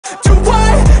Do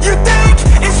what you think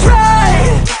is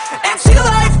right, and see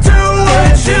life do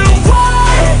what you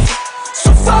want.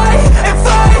 So fight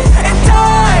and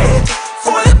die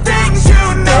for the things you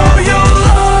know you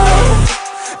love.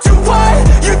 Do what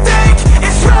you think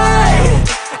is right,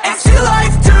 and see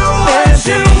life do what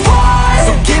you want.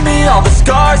 So give me all the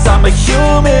scars, I'm a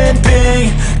human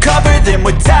being. Cover them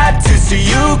with tattoos so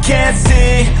you can't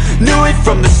see. Knew it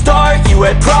from the start, you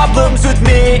had problems with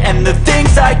me and the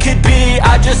things I could be,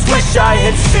 I just wish I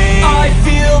had seen. I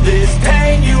feel this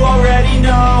pain, you already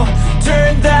know.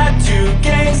 Turn that to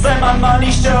gains, let my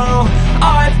money show.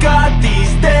 I've got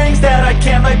these things that I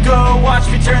can't let go. Watch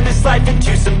me turn this life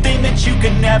into something that you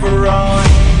could never own.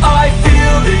 I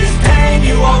feel this pain,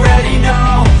 you already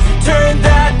know. Turn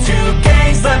that to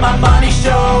gains, let my money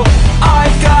show.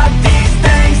 I've got these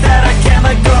things that I can't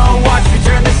let go. Watch me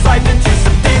turn this life into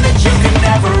something that you could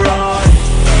never own.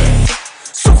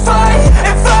 So fight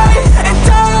and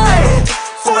die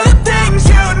for the things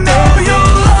you know you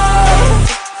love.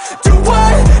 Do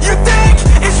what you think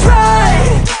is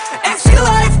right, and see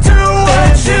life do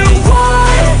what you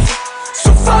want.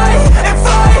 So fight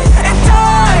and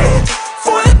die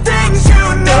for the things you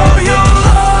know you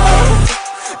love.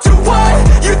 Do what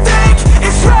you think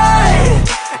is right,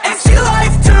 and see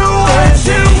life do what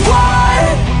you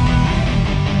want.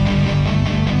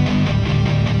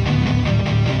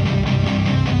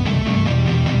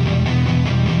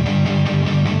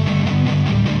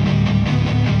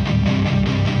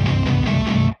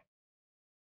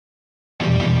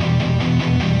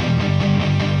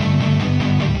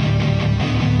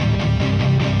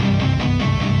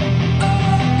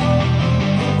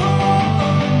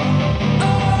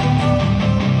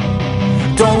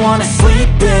 Don't wanna sleep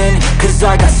in, cause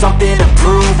I got something to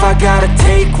prove. I gotta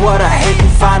take what I hate and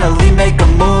finally make a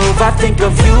move. I think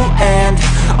of you and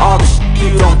all the shit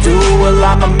you don't do. Well,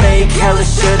 I'ma make hella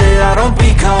sure that I don't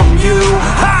become you.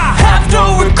 I have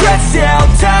no regrets, yeah, I'll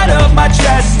tie up my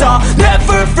chest. I'll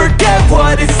never forget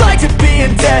what it's like to be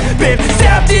in debt. Been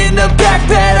stabbed in the back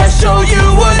bed, I'll show you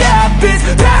what happens.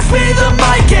 Pass me the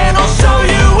mic and I'll show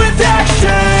you with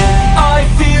action. I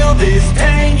feel this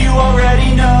pain, you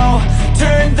already know.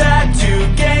 Turn that to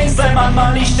gains, let my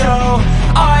money show.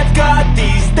 I've got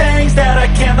these things that I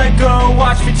can't let go.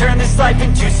 Watch me turn this life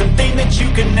into something that you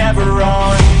could never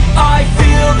own. I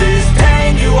feel this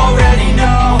pain, you already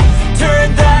know.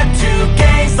 Turn that to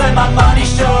gains, let my money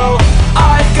show.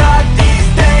 I've got these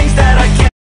things that I can't.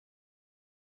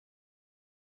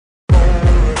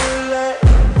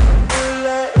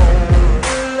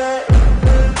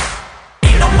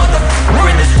 Ain't no motherfucker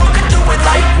in this world could do it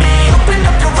like me. Open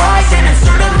up your eyes and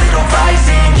insert a little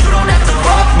rising. You don't have to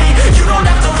love me, you don't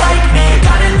have to like me.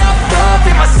 Got enough love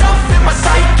in myself, in my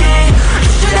psyche.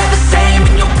 You should have the same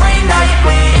in your brain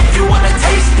nightly. If you wanna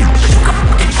taste me, you can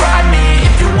fucking try me.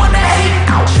 If you wanna hate,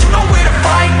 you know where to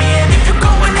find me. And if you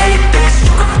go and hate this,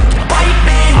 you can fucking bite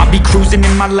me. I'll be cruising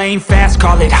in my lane fast,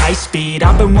 call it high speed.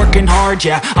 I've been working hard,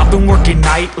 yeah, I've been working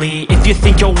nightly. If you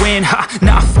think you'll win, ha,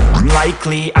 not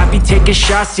likely. I be taking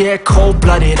shots, yeah,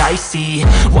 cold-blooded, icy.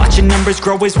 Watching numbers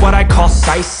grow is what I call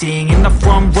sightseeing. In the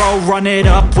front row, run it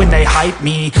up when they hype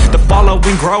me. The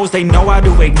following grows, they know how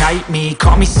to ignite me.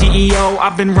 Call me CEO,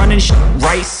 I've been running shit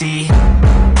right, see.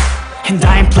 And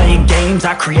I ain't playing games,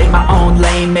 I create my own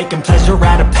lane. Making pleasure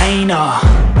out of pain,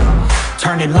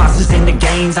 turning losses into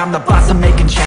gains. I'm the boss, I'm making change.